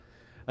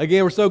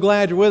Again, we're so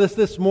glad you're with us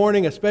this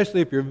morning,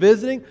 especially if you're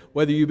visiting,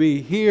 whether you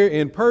be here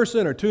in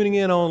person or tuning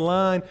in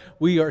online.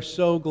 We are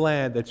so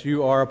glad that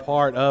you are a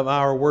part of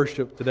our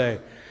worship today.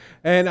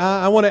 And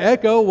I want to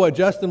echo what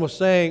Justin was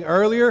saying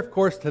earlier. Of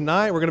course,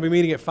 tonight we're going to be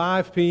meeting at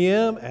 5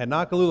 p.m. at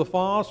Nakalula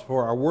Falls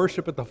for our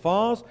worship at the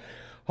Falls.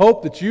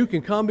 Hope that you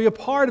can come be a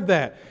part of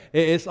that.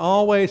 It's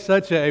always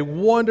such a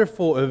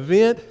wonderful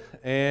event,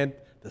 and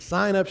the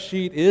sign-up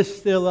sheet is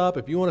still up.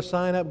 If you want to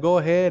sign up, go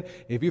ahead.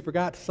 If you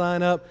forgot to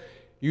sign up,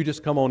 you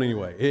just come on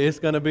anyway. It's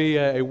going to be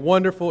a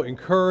wonderful,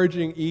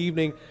 encouraging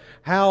evening.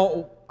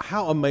 How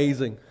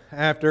amazing,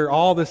 after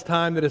all this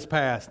time that has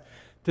passed,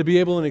 to be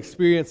able to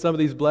experience some of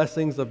these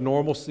blessings of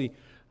normalcy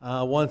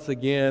once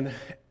again.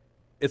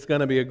 It's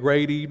going to be a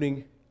great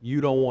evening. You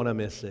don't want to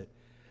miss it.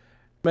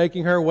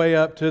 Making her way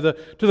up to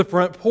the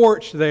front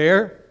porch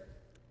there,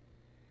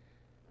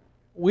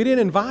 we didn't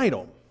invite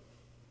them.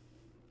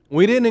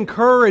 We didn't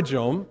encourage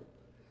them.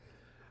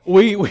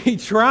 We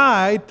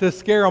tried to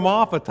scare them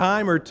off a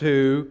time or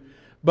two,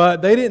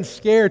 but they didn't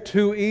scare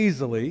too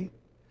easily.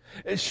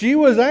 She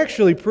was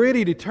actually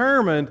pretty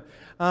determined.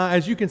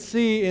 As you can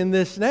see in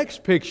this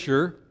next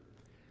picture,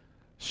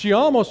 she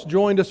almost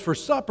joined us for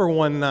supper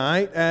one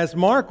night as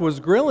Mark was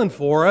grilling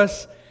for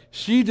us.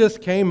 She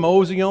just came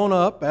mosey on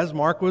up as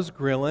Mark was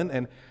grilling,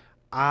 and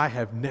I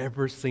have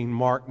never seen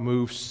Mark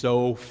move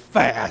so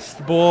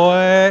fast,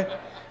 boy.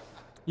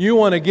 You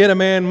want to get a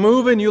man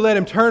moving, you let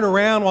him turn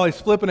around while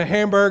he's flipping a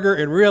hamburger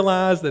and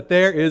realize that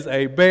there is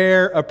a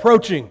bear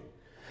approaching.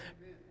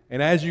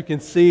 And as you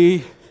can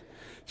see,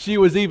 she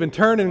was even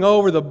turning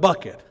over the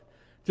bucket,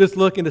 just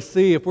looking to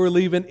see if we're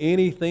leaving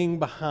anything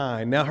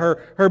behind. Now,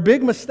 her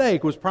big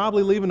mistake was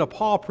probably leaving a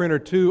paw print or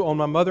two on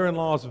my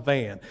mother-in-law's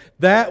van.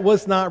 That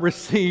was not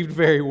received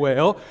very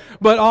well,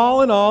 but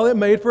all in all, it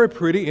made for a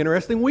pretty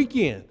interesting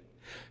weekend.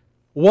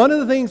 One of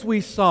the things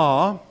we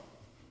saw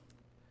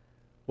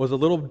was a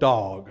little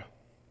dog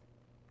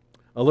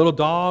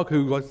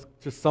who was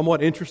just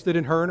somewhat interested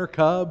in her and her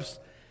cubs.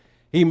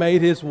 He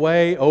made his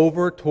way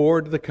over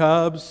toward the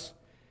cubs,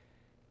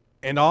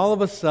 and all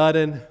of a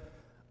sudden,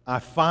 I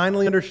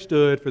finally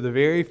understood for the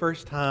very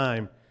first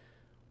time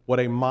what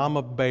a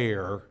mama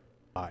bear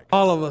like.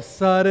 All of a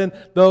sudden,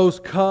 those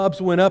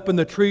cubs went up in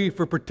the tree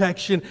for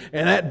protection,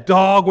 and that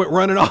dog went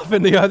running off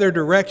in the other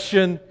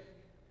direction.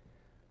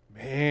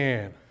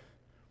 Man,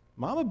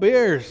 mama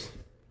bears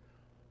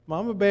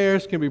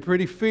can be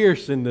pretty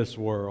fierce in this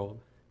world.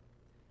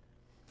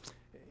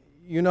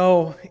 You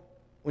know,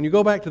 when you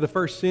go back to the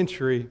first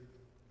century,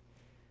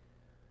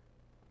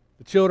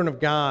 the children of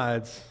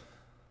God's,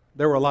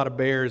 there were a lot of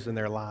bears in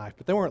their life,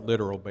 but they weren't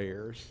literal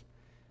bears.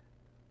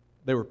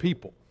 They were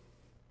people.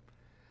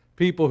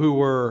 People who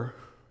were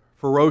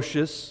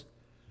ferocious.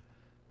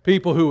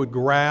 People who would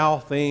growl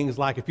things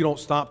like, if you don't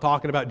stop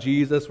talking about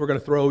Jesus, we're going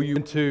to throw you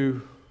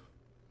into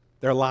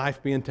their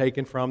life being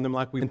taken from them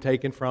like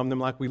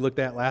we looked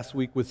at last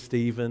week with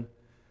Stephen.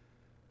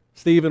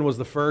 Stephen was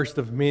the first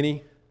of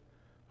many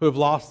who have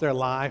lost their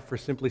life for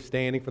simply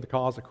standing for the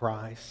cause of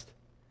Christ.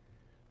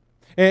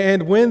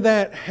 And when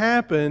that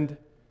happened,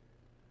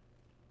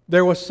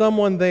 there was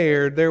someone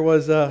there. There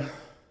was a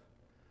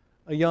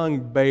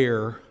young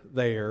bear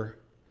there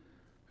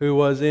who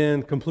was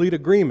in complete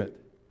agreement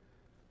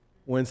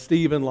when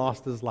Stephen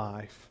lost his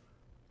life.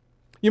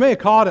 You may have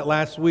caught it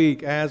last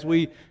week as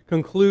we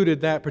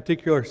concluded that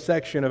particular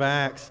section of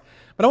Acts.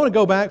 But I want to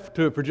go back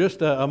to it for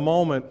just a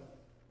moment.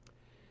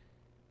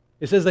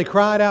 It says, they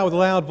cried out with a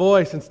loud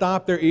voice and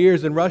stopped their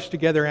ears and rushed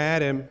together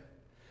at him.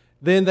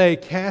 Then they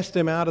cast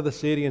him out of the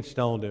city and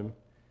stoned him.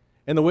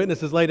 And the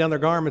witnesses laid down their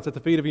garments at the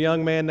feet of a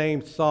young man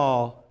named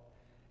Saul.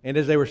 And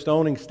as they were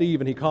stoning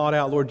Stephen, he called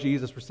out, Lord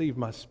Jesus, receive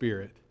my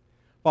spirit.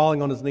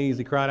 Falling on his knees,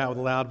 he cried out with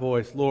a loud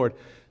voice, Lord,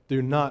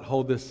 do not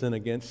hold this sin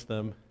against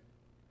them.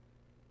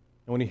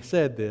 And when he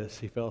said this,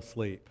 he fell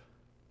asleep.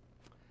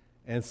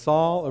 And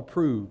Saul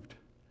approved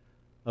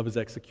of his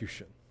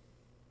execution.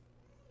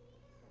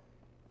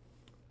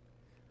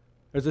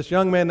 There's this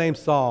young man named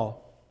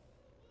Saul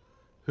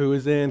who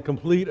is in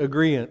complete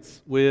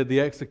agreement with the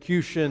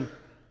execution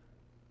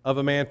of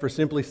a man for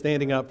simply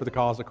standing up for the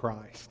cause of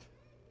Christ.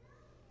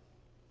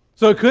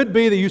 So it could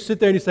be that you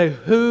sit there and you say,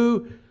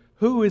 who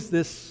is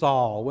this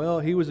Saul? Well,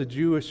 he was a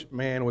Jewish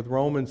man with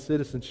Roman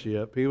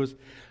citizenship. He was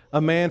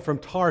a man from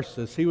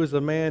Tarsus. He was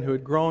a man who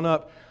had grown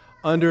up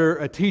under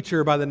a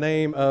teacher by the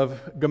name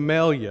of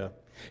Gamaliel.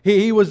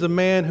 He was a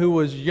man who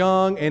was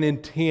young and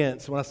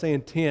intense. When I say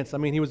intense, I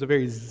mean he was a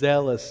very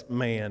zealous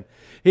man.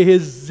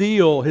 His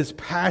zeal, his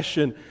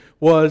passion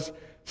was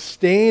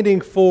standing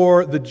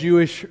for the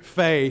Jewish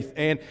faith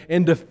and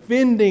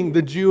defending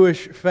the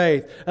Jewish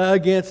faith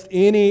against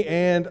any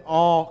and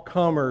all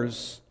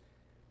comers.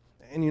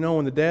 And you know,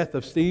 when the death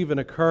of Stephen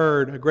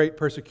occurred, a great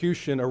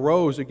persecution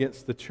arose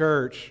against the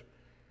church.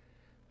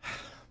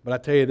 But I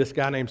tell you, this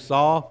guy named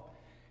Saul,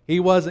 he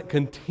wasn't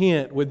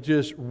content with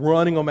just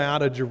running them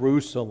out of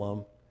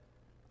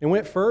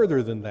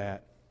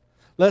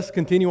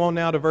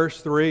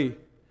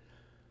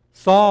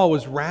Saul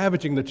was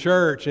ravaging the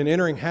church and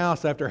entering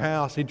house after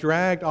house. He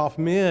dragged off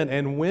men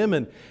and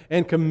women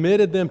and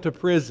committed them to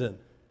prison.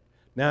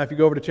 Now, if you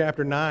go over to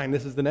chapter 9,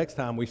 this is the next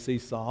time we see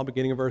Saul,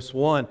 beginning of verse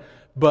 1.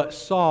 But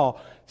Saul,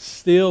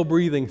 still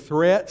breathing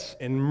threats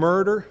and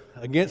murder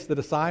against the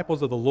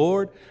disciples of the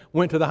Lord,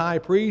 went to the high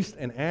priest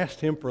and asked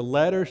him for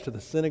letters to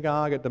the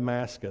synagogue at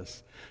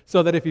Damascus,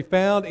 so that if he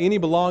found any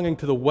belonging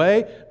to the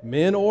way,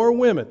 men or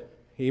women,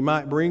 he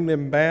might bring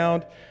them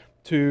bound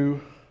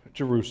to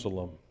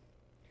Jerusalem.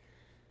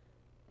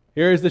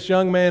 Here is this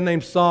young man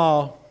named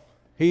Saul.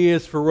 He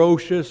is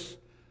ferocious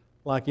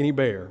like any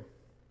bear.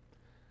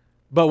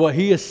 But what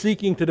he is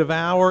seeking to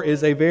devour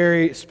is a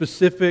very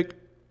specific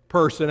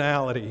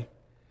personality.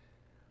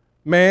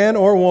 Man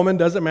or woman,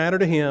 doesn't matter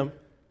to him.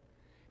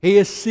 He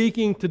is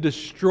seeking to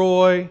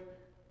destroy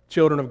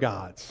children of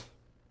God's.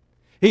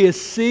 He is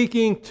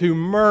seeking to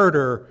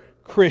murder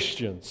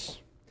Christians.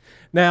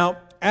 Now,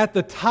 at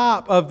the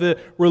top of the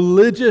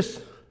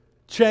religious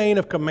chain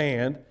of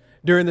command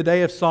during the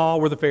day of Saul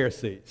were the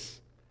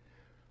Pharisees.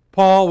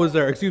 Saul was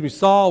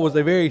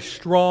a very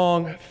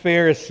strong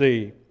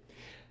Pharisee.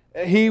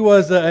 He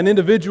was an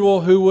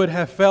individual who would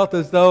have felt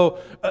as though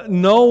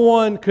no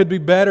one could be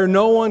better,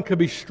 no one could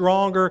be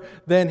stronger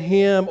than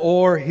him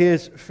or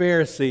his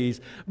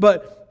Pharisees.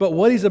 But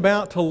what he's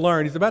about to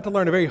learn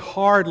a very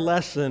hard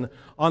lesson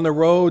on the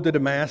road to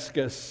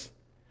Damascus.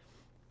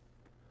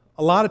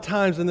 A lot of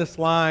times in this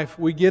life,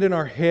 we get in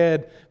our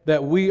head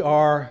that we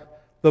are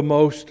the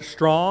most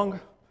strong,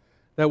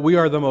 that we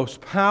are the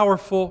most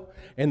powerful,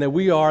 and that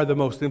we are the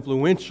most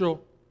influential.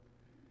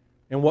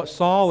 And what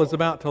Saul is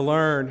about to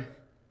learn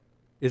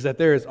is that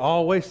there is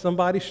always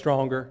somebody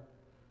stronger.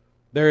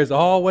 There is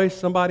always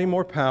somebody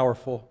more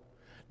powerful.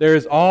 There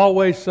is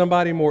always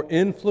somebody more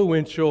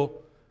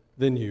influential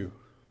than you.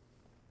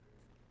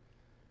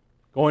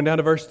 Going down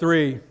to verse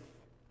 3, it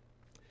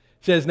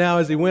says, "Now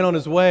as he went on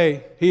his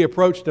way, he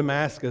approached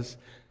Damascus,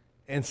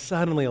 and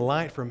suddenly a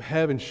light from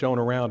heaven shone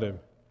around him.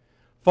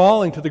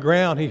 Falling to the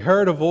ground, he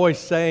heard a voice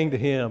saying to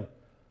him,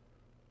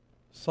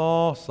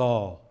 'Saul,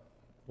 Saul,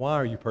 why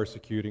are you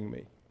persecuting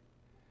me?'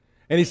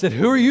 And he said,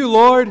 'Who are you,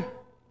 Lord?'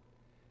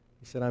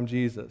 He said, 'I'm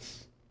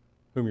Jesus,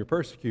 whom you're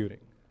persecuting.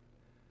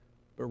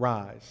 But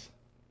rise,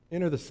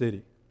 enter the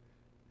city,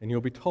 and you'll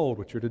be told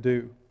what you're to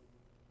do.'"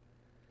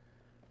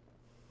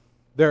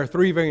 There are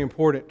three very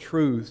important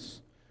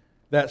truths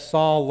that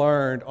Saul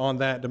learned on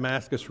that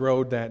Damascus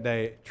road that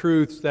day.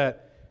 Truths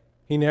that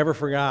he never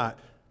forgot.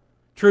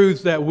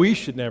 Truths that we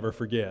should never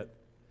forget.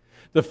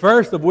 The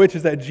first of which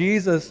is that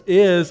Jesus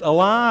is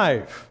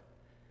alive.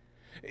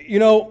 You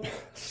know,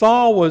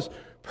 Saul was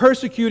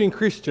persecuting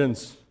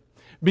Christians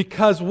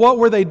because what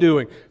were they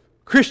doing?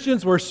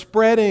 Christians were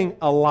spreading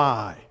a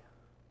lie.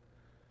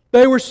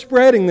 They were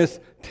spreading this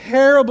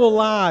terrible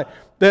lie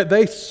that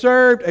they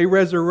served a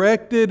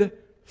resurrected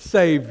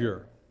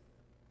Savior.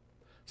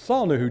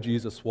 Saul knew who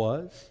Jesus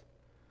was.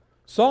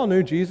 Saul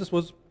knew Jesus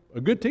was a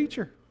good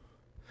teacher.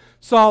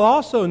 Saul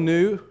also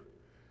knew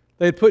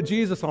they had put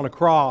Jesus on a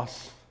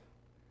cross.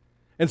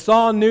 And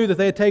Saul knew that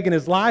they had taken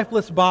his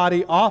lifeless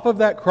body off of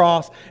that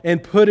cross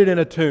and put it in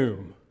a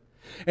tomb.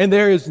 And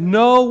there is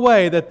no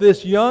way that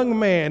this young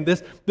man,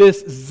 this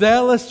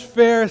zealous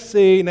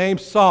Pharisee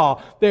named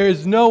Saul, there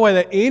is no way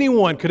that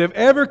anyone could have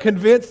ever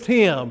convinced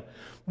him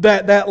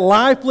that that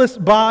lifeless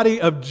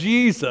body of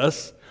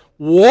Jesus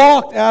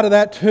walked out of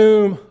that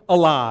tomb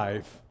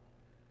alive.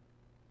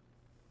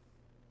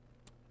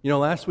 You know,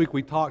 last week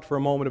we talked for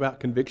a moment about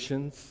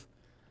convictions.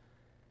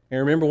 And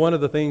remember, one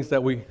of the things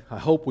that I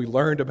hope we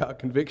learned about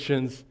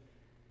convictions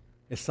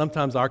is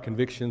sometimes our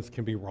convictions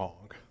can be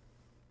wrong.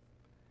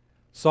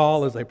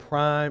 Saul is a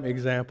prime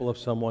example of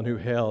someone who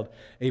held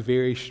a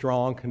very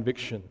strong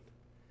conviction,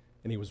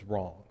 and he was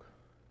wrong.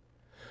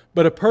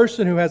 But a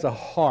person who has a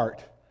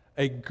heart,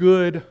 a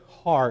good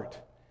heart,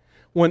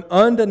 when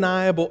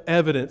undeniable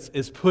evidence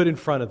is put in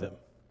front of them,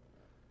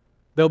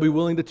 they'll be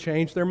willing to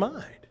change their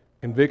mind.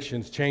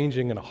 Convictions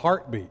changing in a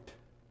heartbeat.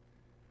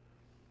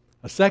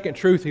 A second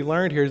truth he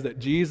learned here is that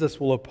Jesus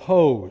will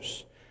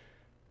oppose.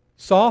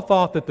 Saul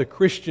thought that the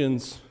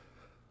Christians,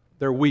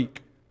 they're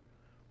weak.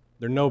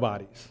 They're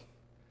nobodies.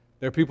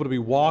 They're people to be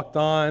walked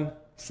on,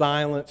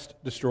 silenced,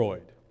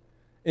 destroyed.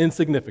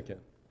 Insignificant.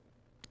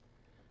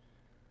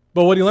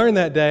 But what he learned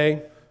that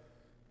day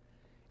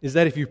is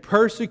that if you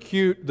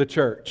persecute the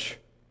church,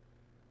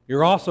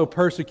 you're also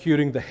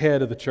persecuting the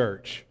head of the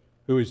church,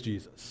 who is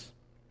Jesus.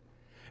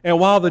 And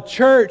while the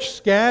church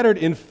scattered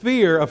in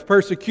fear of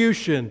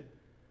persecution,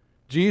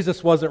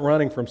 Jesus wasn't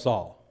running from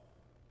Saul.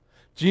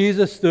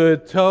 Jesus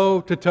stood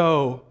toe to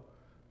toe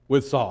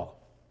with Saul.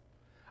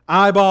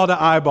 Eyeball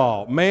to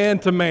eyeball, man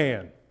to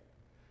man.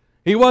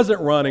 He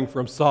wasn't running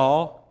from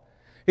Saul.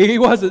 He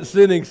wasn't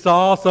sending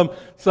Saul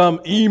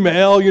some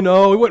email, you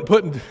know. He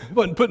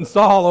wasn't putting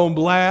Saul on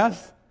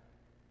blast.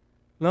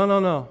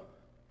 No.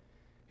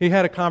 He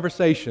had a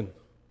conversation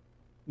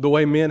the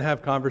way men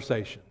have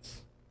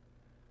conversations,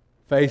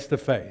 face to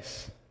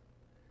face.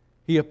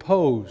 He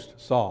opposed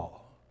Saul.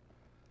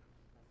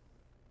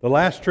 The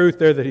last truth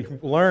there that he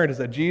learned is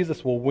that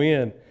Jesus will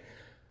win.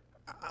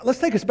 Let's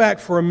take us back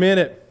for a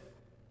minute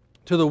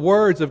to the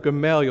words of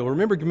Gamaliel.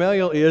 Remember,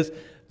 Gamaliel is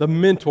the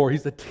mentor.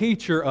 He's the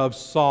teacher of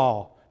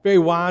Saul. Very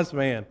wise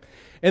man.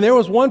 And there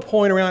was one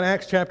point around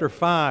Acts chapter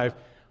 5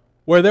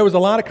 where there was a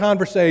lot of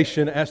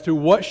conversation as to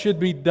what should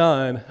be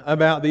done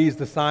about these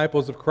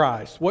disciples of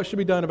Christ. What should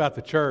be done about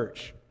the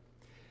church?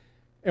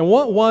 And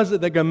what was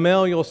it that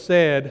Gamaliel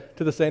said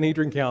to the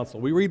Sanhedrin Council?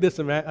 We read this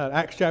in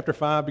Acts chapter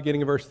 5,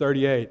 beginning of verse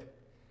 38.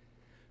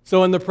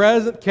 So in the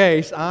present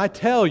case, I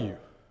tell you,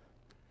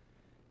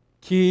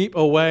 keep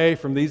away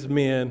from these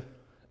men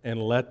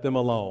and let them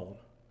alone.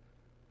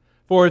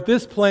 For if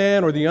this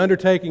plan or the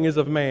undertaking is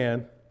of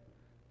man,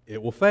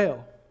 it will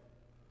fail.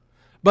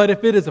 But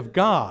if it is of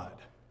God,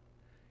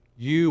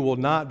 you will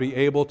not be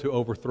able to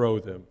overthrow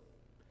them.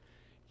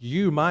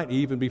 You might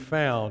even be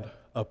found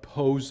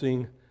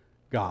opposing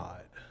God.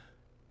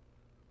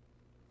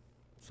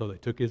 So they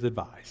took his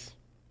advice.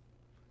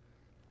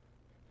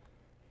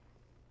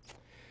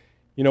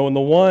 You know, when the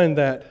one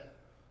that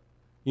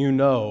you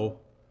know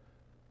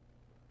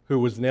who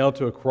was nailed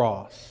to a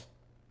cross,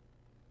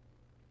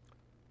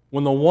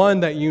 when the one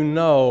that you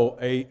know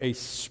a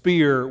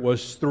spear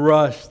was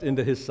thrust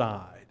into his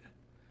side,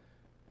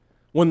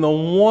 when the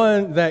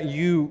one that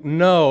you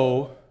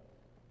know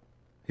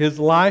his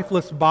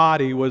lifeless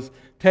body was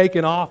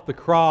taken off the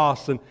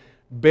cross and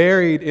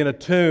buried in a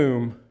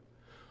tomb,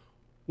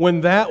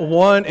 when that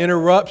one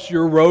interrupts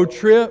your road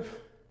trip,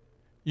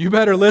 you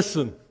better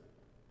listen.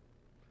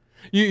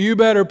 You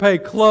better pay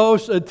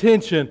close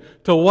attention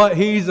to what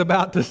he's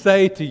about to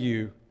say to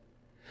you.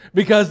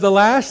 Because the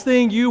last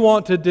thing you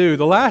want to do,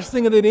 the last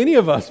thing that any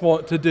of us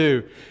want to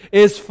do,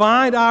 is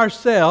find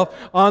ourselves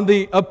on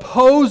the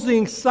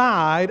opposing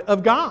side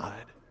of God.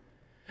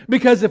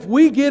 Because if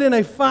we get in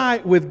a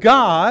fight with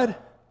God,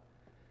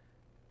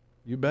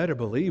 you better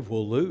believe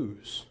we'll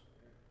lose.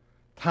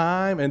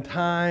 Time and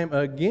time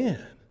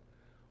again,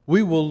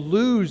 we will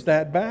lose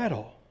that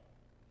battle.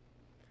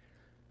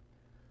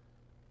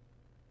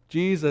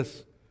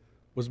 Jesus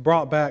was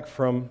brought back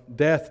from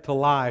death to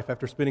life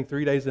after spending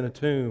 3 days in a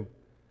tomb.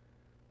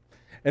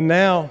 And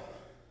now,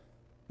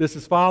 this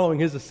is following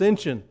his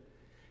ascension.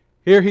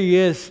 Here he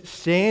is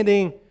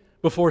standing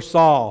before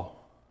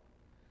Saul.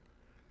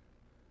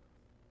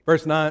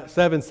 Verse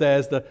 7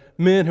 says, the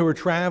men who were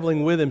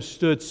traveling with him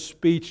stood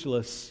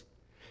speechless,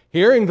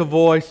 hearing the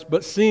voice,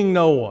 but seeing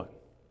no one.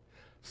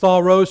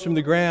 Saul rose from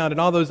the ground, and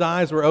all those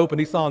eyes were opened.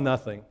 He saw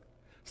nothing.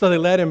 So they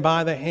led him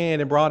by the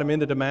hand and brought him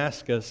into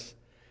Damascus.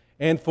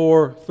 And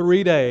for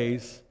 3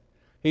 days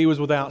he was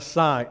without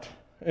sight,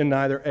 and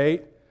neither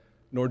ate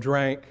nor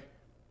drank.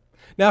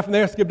 Now from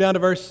there, skip down to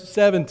verse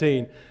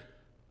 17.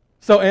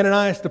 So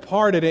Ananias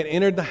departed and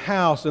entered the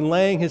house, and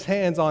laying his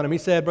hands on him, he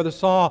said, Brother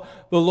Saul,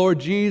 the Lord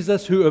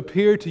Jesus, who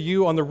appeared to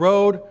you on the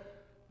road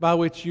by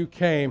which you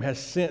came, has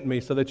sent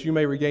me so that you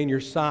may regain your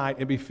sight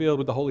and be filled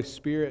with the Holy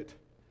Spirit.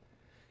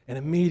 And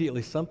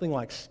immediately something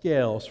like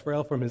scales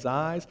fell from his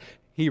eyes.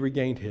 He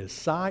regained his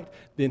sight.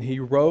 Then he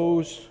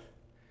rose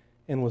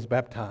and was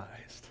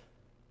baptized.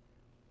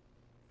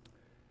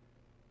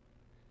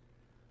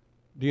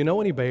 Do you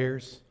know any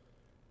bears?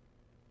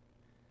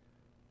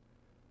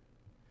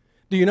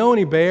 Do you know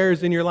any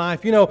bears in your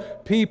life? You know,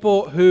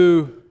 people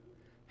who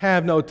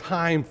have no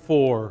time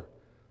for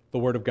the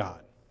Word of God.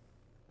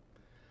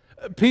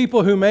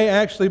 People who may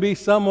actually be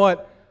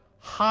somewhat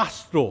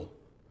hostile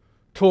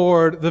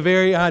toward the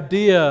very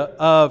idea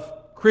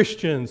of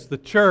Christians, the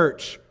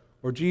church,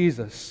 or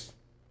Jesus.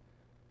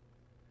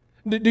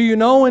 Do you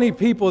know any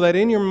people that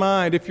in your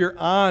mind, if you're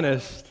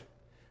honest,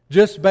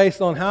 just based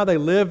on how they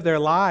live their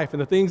life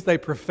and the things they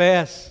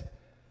profess,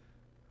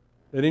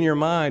 that in your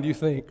mind you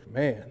think,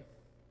 man,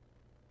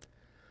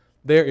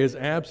 there is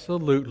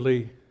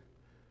absolutely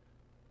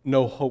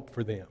no hope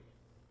for them?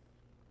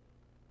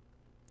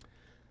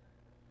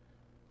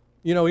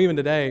 You know, even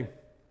today,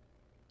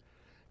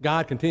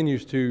 God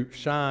continues to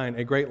shine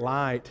a great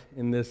light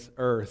in this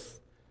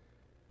earth,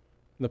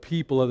 in the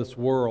people of this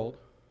world.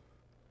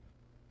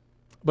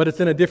 But it's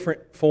in a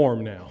different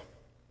form now.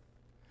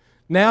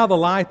 Now the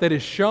light that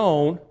is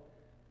shown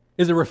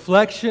is a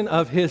reflection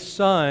of His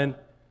Son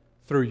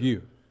through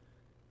you.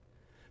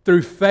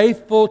 Through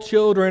faithful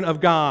children of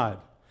God.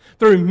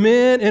 Through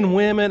men and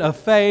women of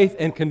faith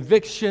and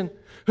conviction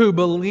who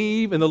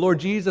believe in the Lord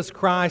Jesus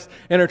Christ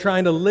and are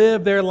trying to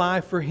live their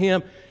life for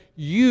Him.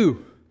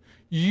 You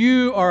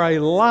are a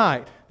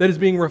light that is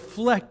being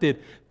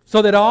reflected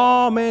so that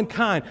all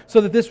mankind,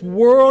 so that this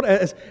world,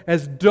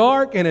 as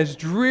dark and as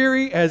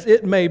dreary as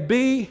it may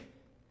be,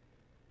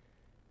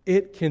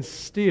 it can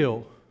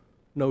still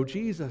know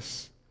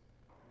Jesus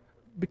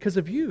because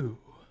of you.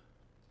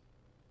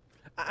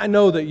 I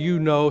know that you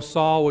know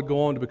Saul would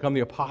go on to become the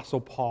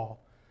Apostle Paul,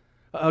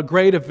 a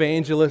great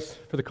evangelist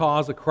for the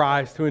cause of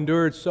Christ who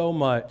endured so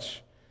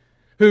much,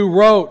 who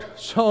wrote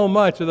so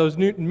much of those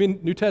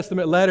New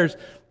Testament letters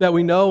that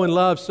we know and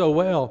love so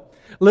well.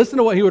 Listen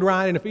to what he would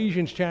write in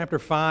Ephesians chapter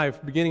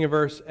 5, beginning of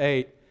verse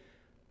 8.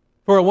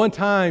 For at one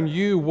time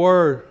you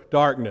were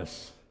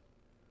darkness,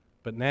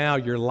 but now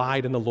you're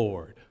light in the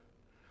Lord.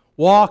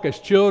 Walk as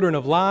children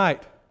of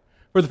light,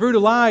 For the fruit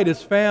of light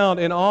is found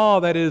in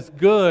all that is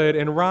good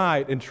and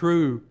right and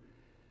true.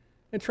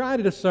 And try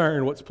to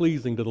discern what's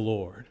pleasing to the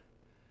Lord.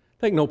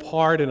 Take no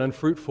part in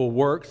unfruitful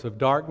works of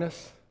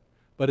darkness,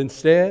 but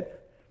instead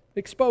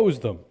expose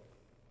them.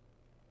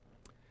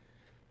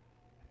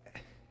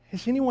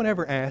 Has anyone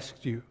ever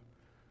asked you,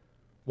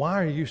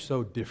 why are you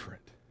so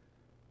different?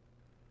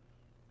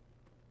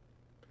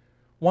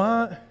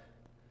 Why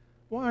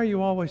are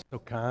you always so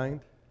kind?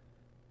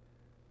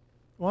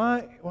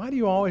 Why do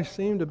you always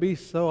seem to be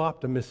so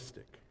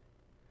optimistic?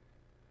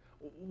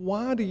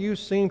 Why do you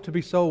seem to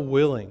be so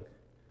willing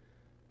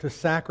to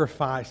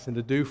sacrifice and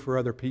to do for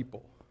other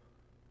people?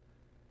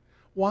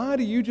 Why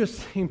do you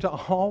just seem to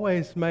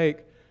always make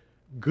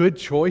good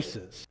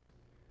choices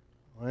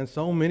and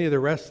so many of the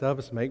rest of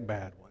us make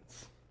bad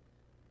ones?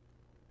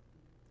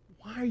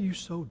 Why are you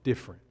so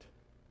different?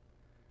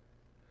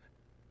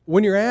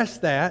 When you're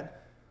asked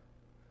that,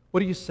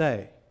 what do you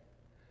say?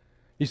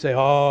 You say,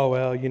 oh,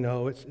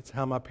 well, it's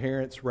how my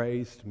parents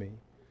raised me.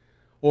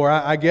 Or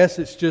I guess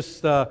it's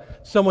just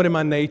somewhat in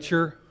my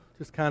nature,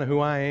 just kind of who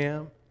I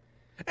am.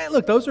 And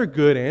look, those are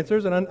good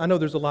answers, and I know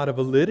there's a lot of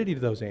validity to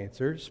those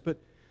answers, but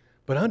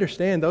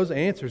understand those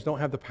answers don't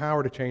have the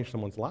power to change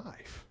someone's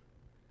life.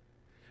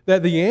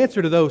 That the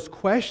answer to those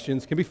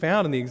questions can be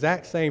found in the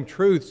exact same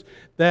truths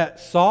that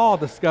Saul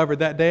discovered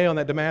that day on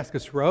that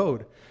Damascus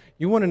road.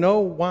 You want to know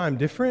why I'm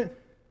different?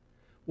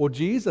 Well,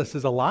 Jesus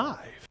is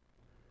alive.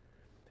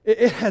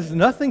 It has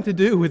nothing to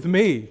do with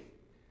me.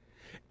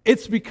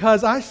 It's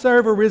because I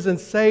serve a risen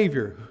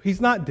Savior.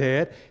 He's not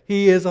dead.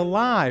 He is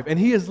alive, and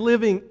He is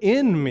living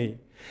in me.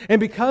 And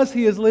because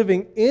He is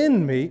living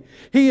in me,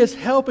 He is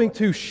helping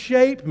to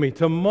shape me,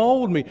 to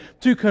mold me,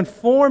 to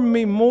conform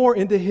me more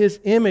into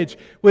His image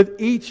with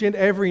each and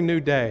every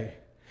new day.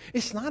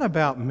 It's not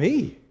about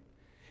me.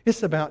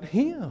 It's about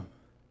Him.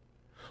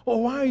 Well,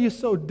 why are you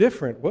so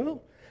different?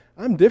 Well,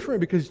 I'm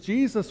different because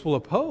Jesus will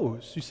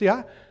oppose. You see,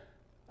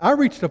 I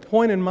reached a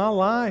point in my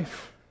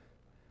life,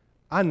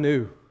 I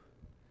knew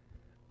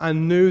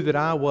that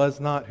I was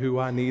not who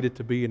I needed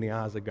to be in the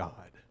eyes of God.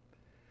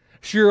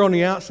 Sure, on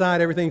the outside,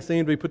 everything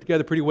seemed to be put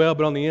together pretty well,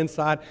 but on the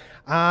inside,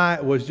 I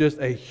was just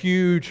a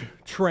huge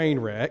train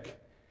wreck.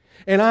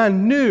 And I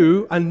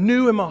knew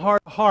in my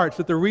heart of hearts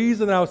that the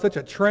reason that I was such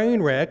a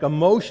train wreck,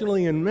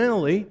 emotionally and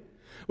mentally,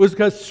 was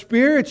because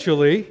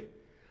spiritually,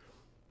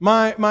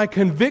 my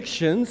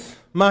convictions,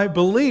 my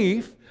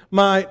belief,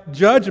 my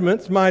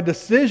judgments, my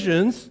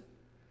decisions,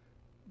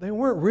 they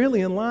weren't really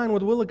in line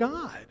with the will of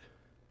God.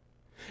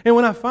 And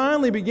when I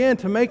finally began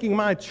to making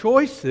my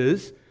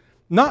choices,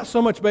 not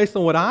so much based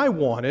on what I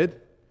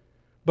wanted,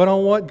 but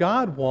on what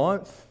God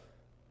wants,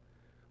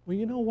 well,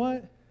 you know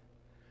what?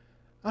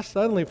 I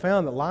suddenly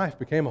found that life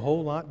became a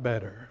whole lot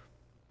better.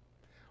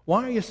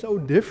 Why are you so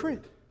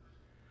different?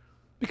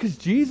 Because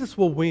Jesus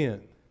will win.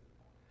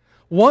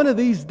 One of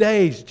these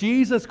days,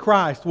 Jesus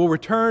Christ will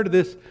return to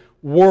this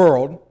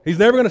world. He's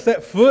never going to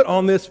set foot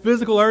on this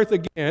physical earth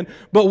again,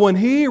 but when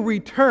He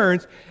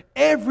returns,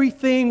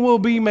 everything will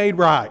be made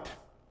right.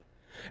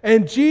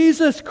 And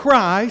Jesus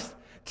Christ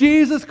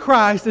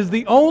is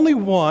the only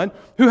one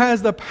who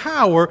has the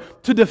power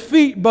to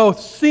defeat both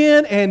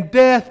sin and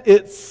death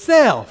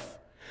itself.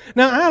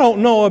 Now, I don't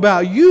know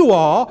about you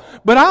all,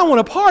 but I want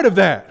a part of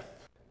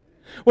that.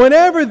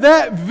 Whenever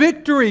that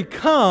victory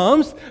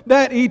comes,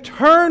 that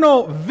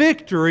eternal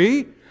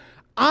victory,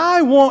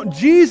 I want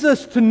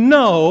Jesus to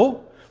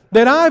know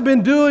that I've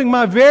been doing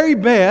my very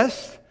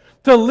best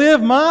to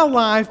live my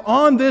life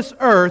on this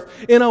earth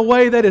in a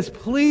way that is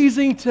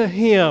pleasing to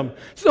Him,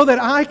 so that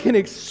I can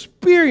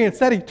experience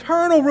that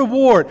eternal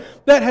reward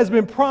that has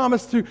been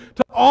promised to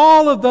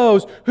all of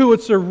those who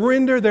would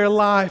surrender their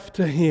life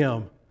to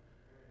Him.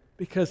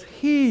 Because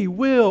He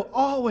will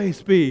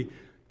always be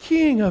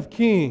King of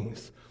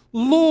kings,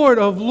 Lord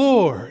of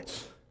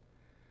lords.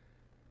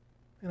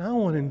 And I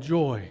want to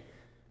enjoy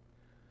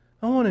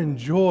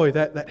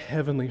that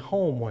heavenly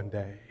home one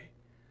day.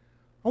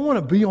 I want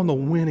to be on the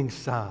winning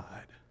side.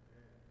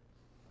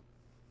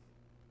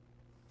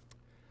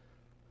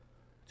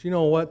 But you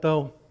know what,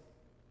 though?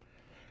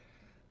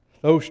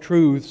 Those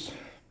truths,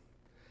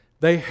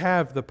 they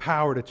have the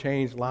power to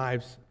change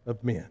lives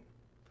of men.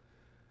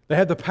 They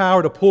have the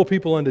power to pull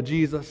people into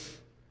Jesus.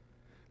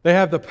 They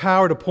have the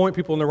power to point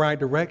people in the right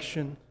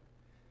direction.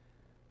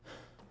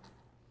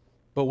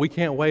 But we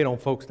can't wait on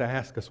folks to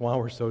ask us why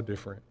we're so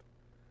different.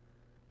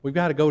 We've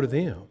got to go to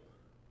them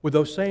with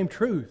those same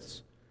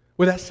truths,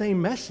 with that same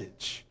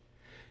message.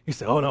 You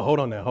say, oh no, hold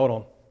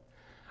on.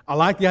 I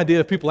like the idea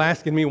of people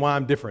asking me why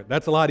I'm different.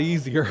 That's a lot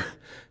easier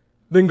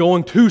than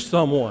going to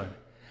someone.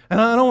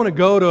 And I don't want to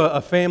go to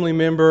a family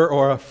member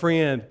or a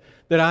friend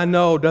that I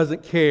know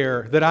doesn't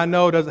care, that I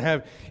know doesn't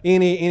have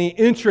any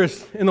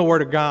interest in the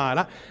Word of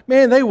God.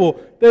 They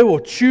will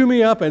chew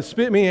me up and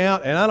spit me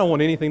out, and I don't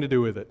want anything to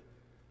do with it.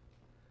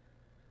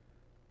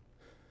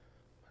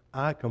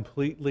 I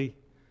completely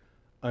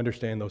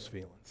understand those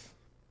feelings.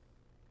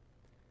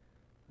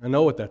 I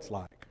know what that's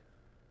like.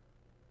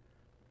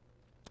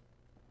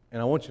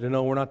 And I want you to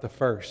know we're not the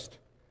first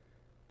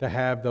to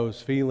have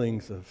those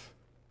feelings of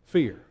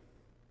fear.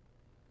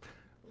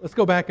 Let's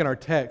go back in our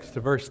text to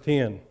verse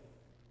 10.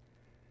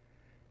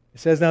 It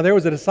says, "Now there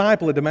was a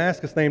disciple at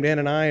Damascus named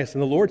Ananias,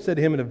 and the Lord said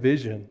to him in a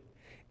vision,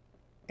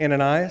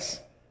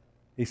 'Ananias?'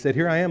 He said,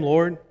 'Here I am,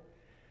 Lord.'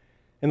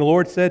 And the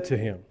Lord said to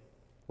him,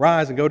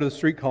 'Rise and go to the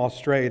street called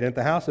Straight, and at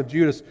the house of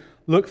Judas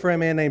look for a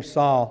man named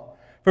Saul.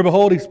 For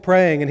behold, he's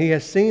praying, and he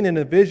has seen in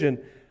a vision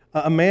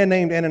a man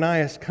named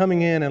Ananias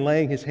coming in and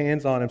laying his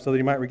hands on him so that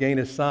he might regain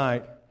his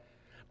sight.'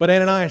 But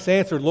Ananias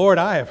answered, 'Lord,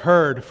 I have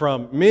heard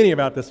from many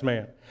about this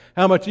man,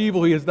 how much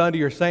evil he has done to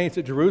your saints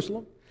at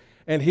Jerusalem.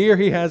 And here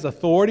he has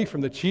authority from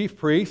the chief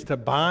priest to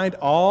bind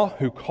all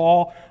who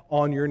call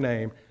on your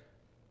name.'"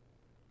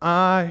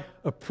 I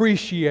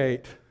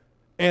appreciate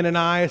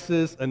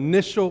Ananias'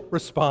 initial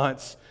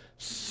response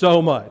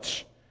so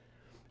much.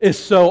 It's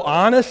so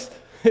honest.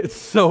 It's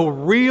so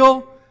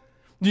real.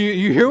 Do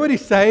you hear what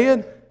he's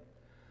saying?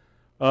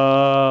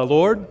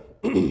 "Lord,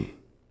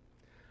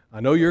 I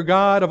know you're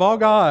God of all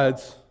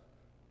gods,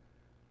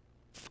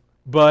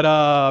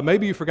 but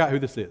maybe you forgot who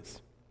this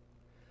is.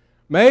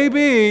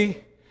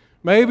 Maybe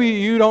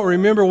you don't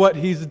remember what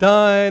he's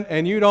done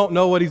and you don't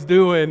know what he's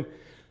doing.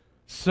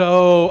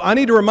 So I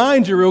need to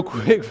remind you real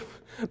quick.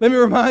 Let me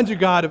remind you,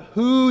 God, of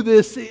who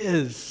this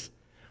is.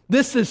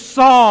 This is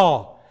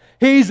Saul.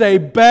 He's a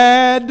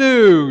bad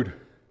dude."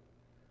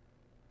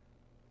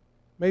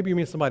 Maybe you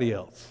mean somebody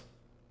else.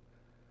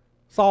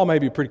 Saul may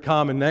be a pretty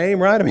common name,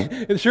 right? I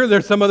mean, sure,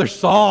 there's some other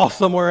Saul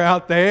somewhere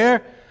out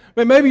there,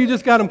 but maybe you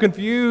just got him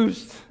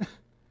confused.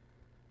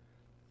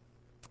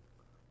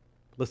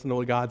 Listen to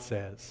what God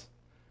says.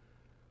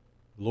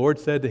 The Lord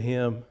said to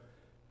him,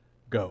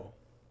 "Go.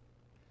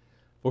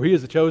 For he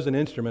is a chosen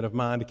instrument of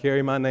mine to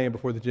carry my name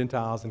before the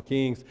Gentiles and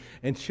kings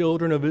and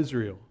children of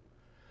Israel.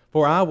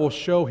 For I will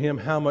show him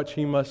how much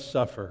he must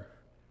suffer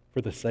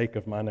for the sake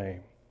of my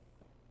name."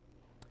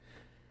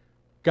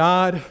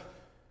 God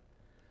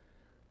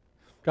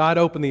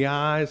opened the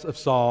eyes of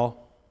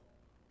Saul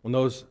when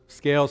those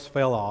scales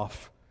fell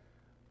off,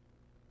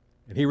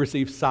 and he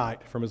received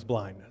sight from his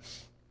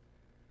blindness.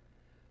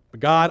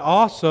 But God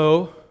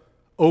also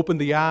opened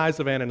the eyes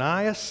of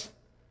Ananias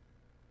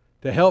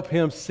to help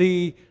him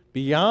see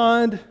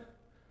beyond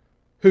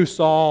who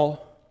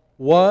Saul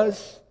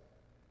was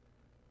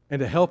and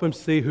to help him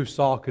see who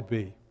Saul could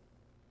be.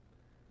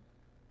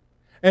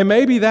 And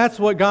maybe that's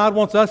what God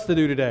wants us to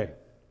do today.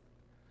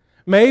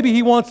 Maybe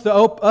He wants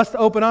us to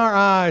open our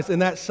eyes in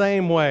that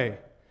same way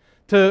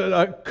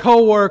to a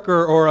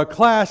coworker or a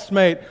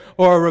classmate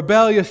or a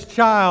rebellious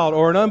child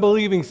or an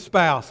unbelieving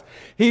spouse.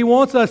 He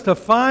wants us to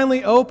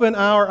finally open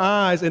our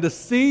eyes and to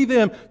see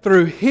them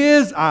through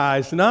His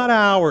eyes, not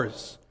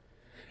ours,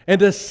 and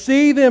to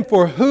see them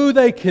for who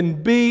they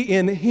can be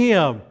in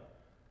Him,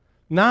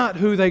 not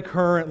who they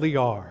currently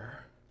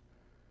are.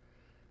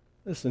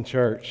 Listen,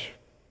 church,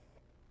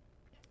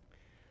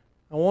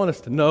 I want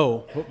us to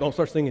know, don't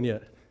start singing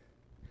yet.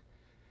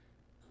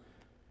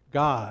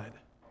 God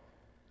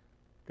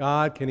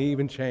can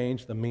even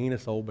change the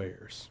meanest old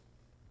bears.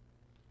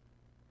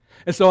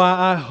 And so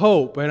I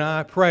hope and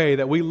I pray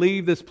that we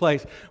leave this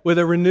place with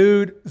a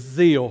renewed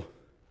zeal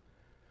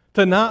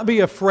to not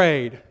be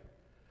afraid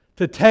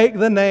to take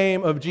the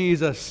name of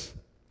Jesus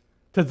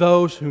to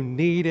those who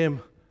need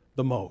Him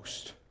the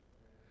most.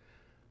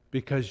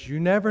 Because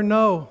you never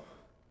know.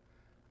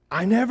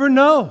 I never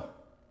know.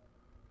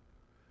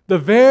 The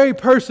very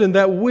person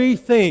that we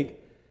think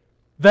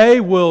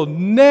they will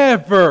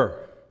never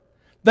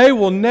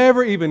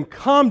even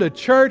come to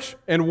church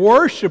and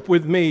worship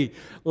with me,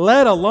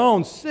 let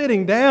alone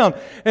sitting down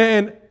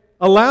and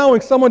allowing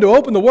someone to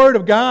open the Word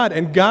of God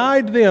and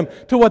guide them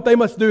to what they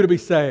must do to be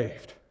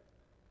saved.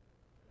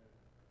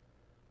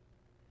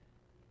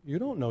 You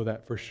don't know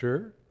that for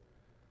sure.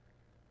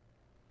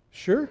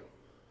 Sure.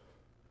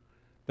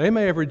 They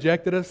may have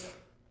rejected us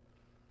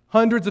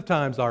hundreds of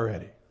times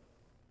already.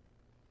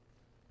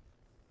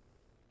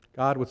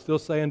 God would still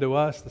say unto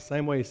us the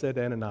same way He said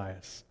to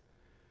Ananias,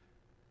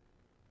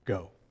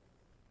 go.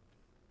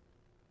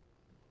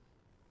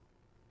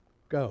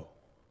 Go.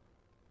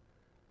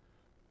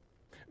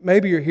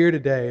 Maybe you're here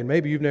today and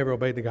maybe you've never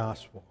obeyed the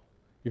gospel.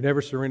 You've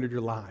never surrendered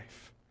your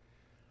life.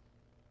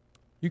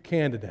 You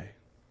can today.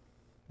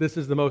 This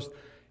is the most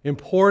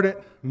important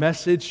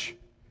message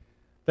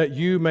that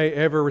you may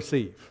ever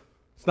receive.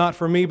 It's not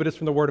from me, but it's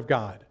from the Word of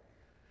God.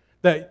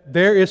 That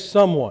there is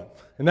someone,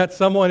 and that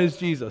someone is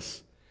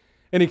Jesus.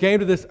 And He came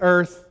to this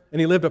earth and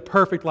He lived a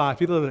perfect life.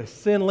 He lived a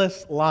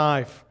sinless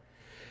life.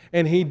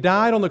 And He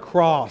died on the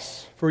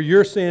cross for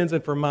your sins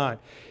and for mine.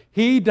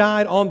 He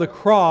died on the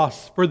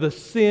cross for the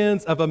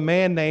sins of a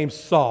man named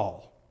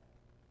Saul.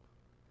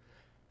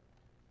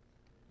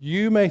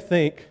 You may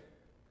think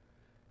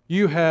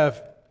you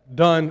have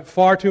done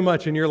far too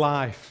much in your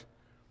life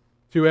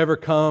to ever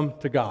come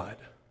to God.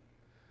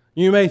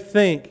 You may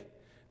think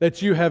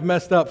that you have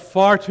messed up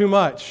far too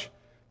much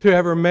to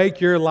ever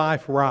make your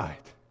life right.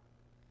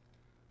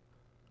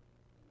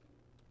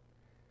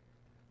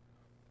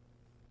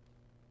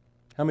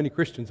 How many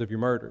Christians have you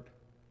murdered?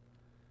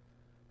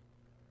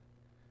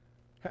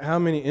 How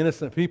many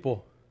innocent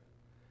people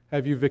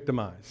have you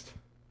victimized?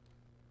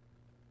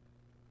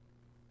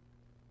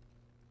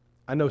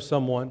 I know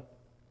someone,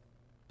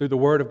 through the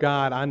Word of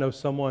God, I know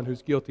someone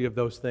who's guilty of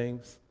those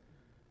things.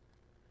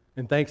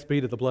 And thanks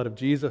be to the blood of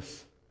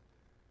Jesus,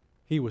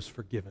 he was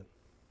forgiven.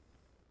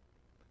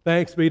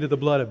 Thanks be to the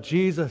blood of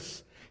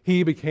Jesus,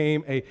 he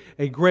became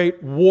a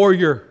great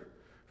warrior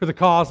for the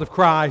cause of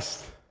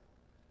Christ.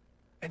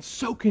 And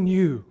so can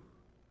you.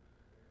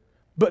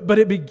 But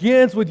it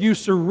begins with you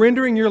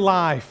surrendering your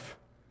life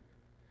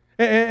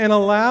and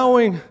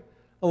allowing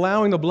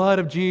the blood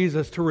of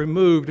Jesus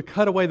to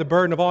cut away the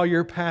burden of all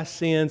your past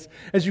sins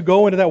as you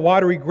go into that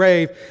watery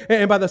grave.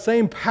 And by the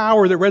same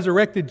power that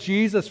resurrected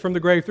Jesus from the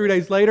grave 3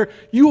 days later,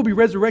 you will be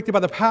resurrected by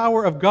the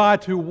power of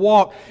God to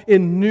walk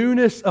in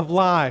newness of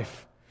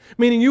life.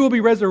 Meaning you will be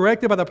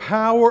resurrected by the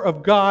power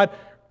of God,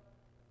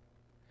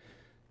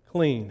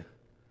 clean,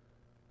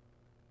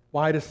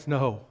 white as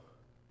snow.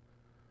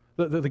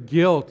 The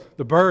guilt,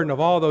 the burden of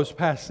all those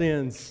past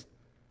sins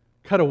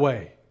cut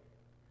away,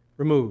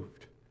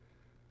 removed,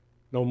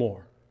 no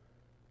more.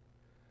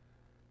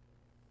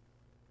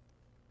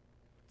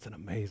 It's an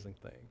amazing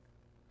thing.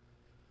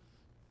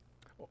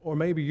 Or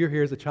maybe you're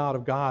here as a child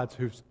of God's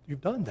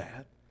you've done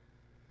that.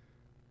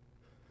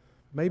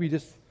 Maybe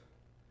just,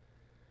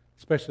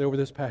 especially over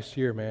this past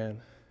year,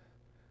 man,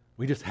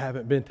 we just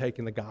haven't been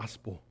taking the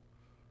gospel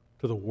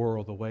to the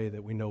world the way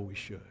that we know we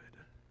should.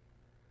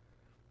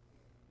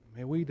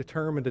 May we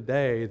determine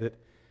today that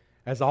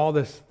as all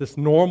this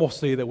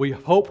normalcy that we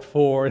have hoped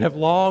for and have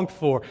longed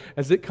for,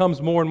 as it comes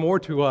more and more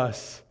to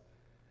us,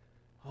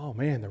 oh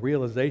man, the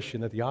realization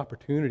that the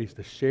opportunities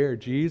to share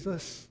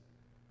Jesus,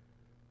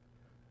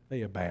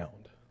 they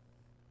abound.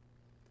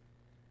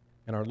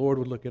 And our Lord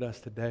would look at us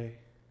today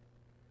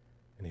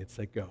and He'd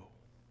say, go.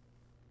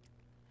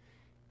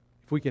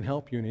 If we can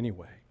help you in any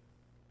way,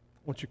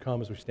 won't you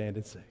come as we stand and sing?